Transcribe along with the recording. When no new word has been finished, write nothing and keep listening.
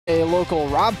a local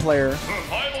Rob player.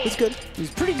 He's good. He's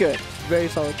pretty good. Very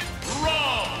solid.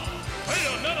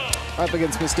 Up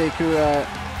against Mistake, who,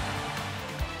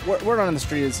 word on the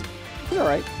street is he's all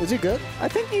right. Is he good? I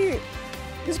think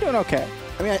he's doing okay.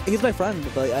 I mean, he's my friend,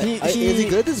 but is he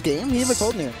good this game? He never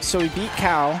told me. So he beat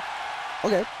Cow.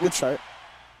 Okay, good start.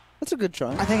 That's a good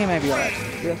try. I think he might be all right.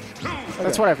 Yeah. Okay.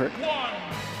 That's what I've heard.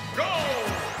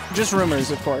 Just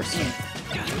rumors, of course.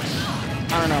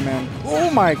 I don't know, man. Oh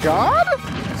my god!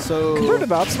 So converted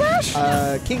to up smash?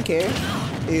 King K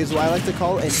is what I like to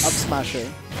call an up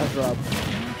smasher as Rob.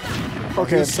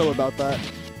 Okay. He's so about that.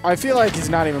 I feel like he's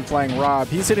not even playing Rob.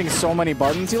 He's hitting so many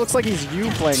buttons. He looks like he's you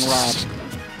playing Rob.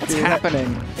 What's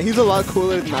happening? He's a lot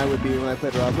cooler than I would be when I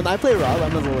played Rob. When I play Rob,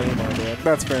 I'm a lame dude.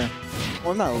 That's fair.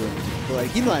 Well, I'm not a lame, but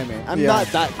like, you know what I mean. I'm Yeah. not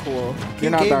that cool. You're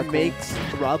King not K that cool. makes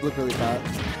Rob look really bad.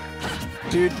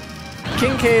 Dude,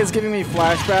 King K is giving me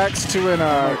flashbacks to an,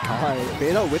 Oh my god.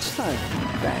 Beta which time?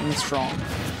 Dang strong.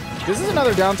 This is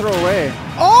another down throw away.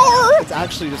 Or It's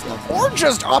actually just not. or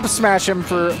just up smash him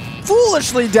for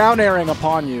foolishly down airing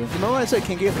upon you. Remember when I said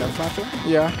King K is an up smasher?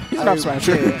 Yeah, he's an up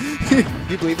smasher. Do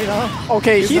you believe me now?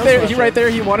 Okay, He's he an up there, he smasher. right there.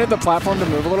 He wanted the platform to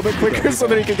move a little bit quicker so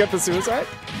that he could get the suicide.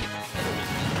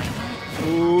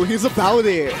 Ooh, he's about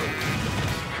it.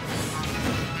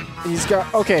 He's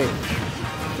got okay.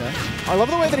 I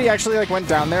love the way that he actually like went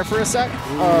down there for a sec,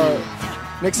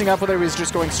 mixing up whether he was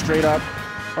just going straight up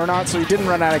or not. So he didn't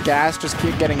run out of gas. Just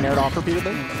keep getting nared off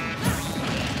repeatedly.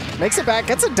 Makes it back.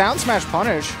 Gets a down smash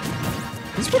punish.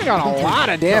 He's putting on a lot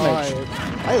of damage. God.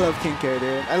 I love King K,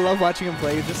 dude. I love watching him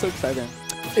play. He's just so exciting.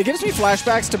 It gives me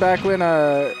flashbacks to back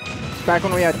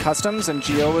when we had customs and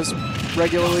Gio was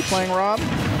regularly playing Rob.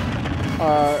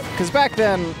 Because back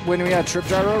then, when we had Trip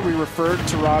Gyro, we referred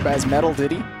to Rob as Metal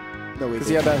Diddy. No, we Because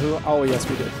he had that who? Oh, yes,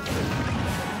 we did.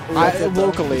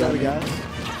 Locally, I mean. Oh my god.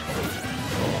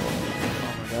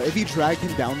 If you dragged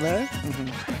him down there,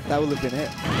 that would have been it.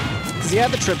 Because he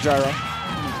had the Trip Gyro.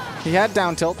 He had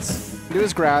down tilts. He did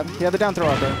his grab. He had the down throw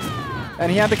up there.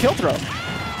 And he had the kill throw.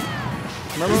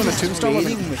 Remember when the tombstone was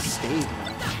Mistake.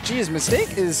 Geez,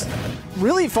 Mistake is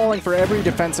really falling for every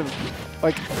defensive,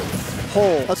 like,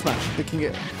 hole. Up smash. That can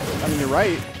get. I mean, you're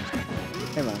right.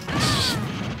 Hey man.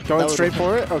 Going straight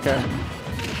for it? Okay.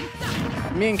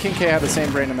 Me and King K had the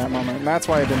same brain in that moment, and that's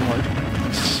why it didn't work.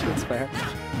 That's fair.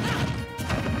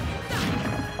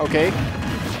 Okay.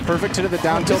 Perfect to the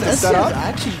down tilt to This set is up.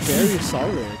 actually very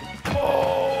solid.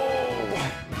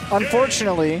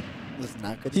 Unfortunately, That's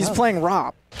not good he's enough. playing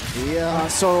Rob. Yeah.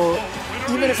 So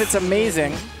even if it's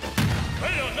amazing,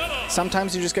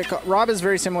 sometimes you just get caught. Rob is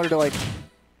very similar to like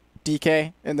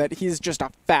DK in that he's just a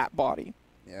fat body.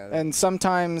 Yeah. And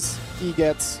sometimes he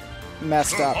gets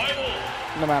messed up,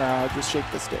 no matter how I just shake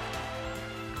the stick.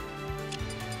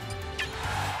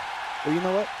 Well, you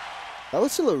know what? That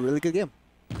was still a really good game.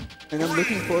 And I'm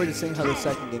looking forward to seeing how the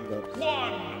second game goes.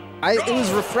 It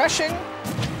was refreshing,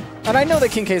 and I know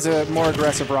that King K is a more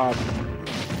aggressive Rob.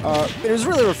 It was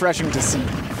really refreshing to see,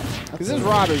 because this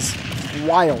Rob is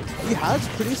wild. He has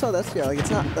pretty solid SDR. Like,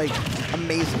 it's not, like,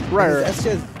 amazing. Right. His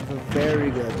SDR is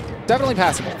very good. Definitely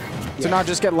passable, to not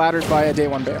just get laddered by a day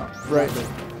one bail. Right.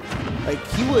 Like,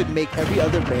 he would make every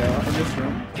other bail in this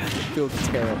room feel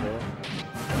terrible.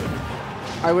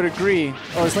 I would agree.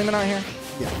 Oh, is Lehman out here?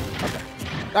 Yeah. Okay.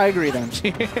 I agree then. I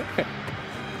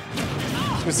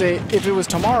was going to say, if it was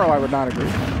tomorrow, I would not agree.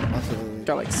 Absolutely.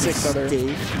 Got like 6 other.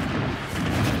 Dave.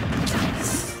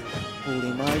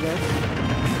 Lima, I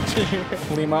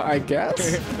guess. Lima, I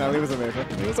guess. No, Lima's amazing.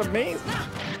 It was amazing.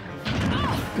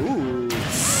 Ooh.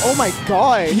 Oh my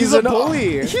god, he's a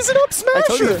bully. He's an up smasher. I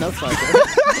told you he's an up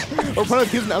smasher. Oh, but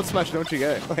he's an up smasher, don't you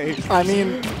get it? Like, I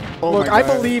mean, oh look, my I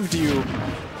God. believed you,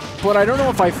 but I don't know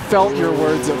if I felt your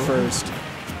words at first.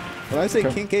 When I say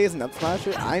King K is an up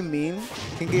smasher, I mean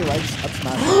King K likes up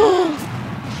smasher.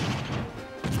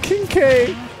 King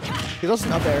K. He's also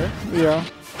an up air. Yeah.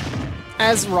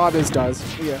 As Rob is does.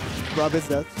 Yeah. Rob is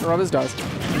that. Rob is does.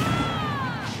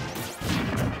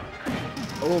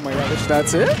 Oh my god.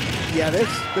 That's it? Yeah, there's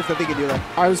nothing you can do that.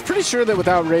 I was pretty sure that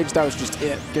without Rage, that was just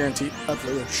it. Guaranteed.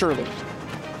 Absolutely. Surely.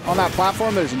 On that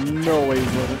platform, there's no way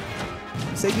he's winning.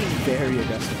 Say being very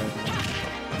aggressive right now.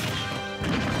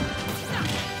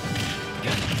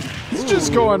 He's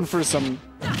just going for some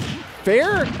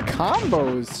fair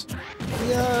combos.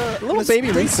 Yeah. Little baby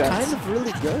resets. kind of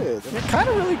really good. They're kind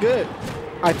of really good.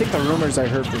 I think the rumors I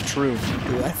heard were true.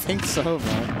 Dude, I think so,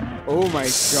 man. Oh my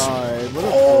god. What a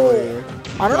boy.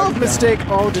 I don't know if Mistake.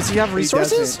 Oh, does he have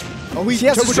resources? Oh, He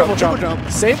has his triple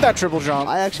jump. Save that triple jump.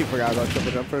 I actually forgot about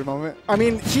triple jump for a moment. I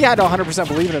mean, he had to 100%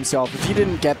 believe in himself. If he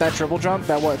didn't get that triple jump,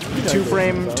 that what, two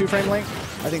frame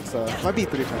length? I think so. Might be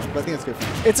 3 times, but I think it's good for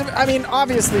him. It's, I mean,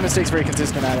 obviously Mistake's very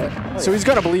consistent at it, so he's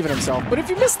gonna believe in himself. But if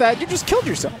you miss that, you just killed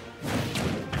yourself.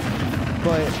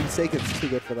 But Mistake is too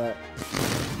good for that.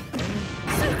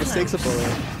 Mistake's a bully.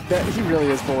 He really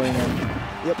is bullying him.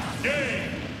 Yep.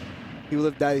 He would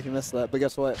have died if he missed that, but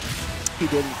guess what? He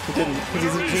didn't. He didn't, because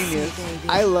he's a genius.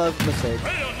 I love Mistake,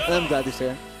 and I'm glad he's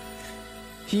here.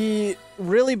 He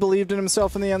really believed in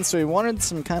himself in the end, so he wanted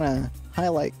some kind of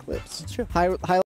highlight clips. Sure. Highlight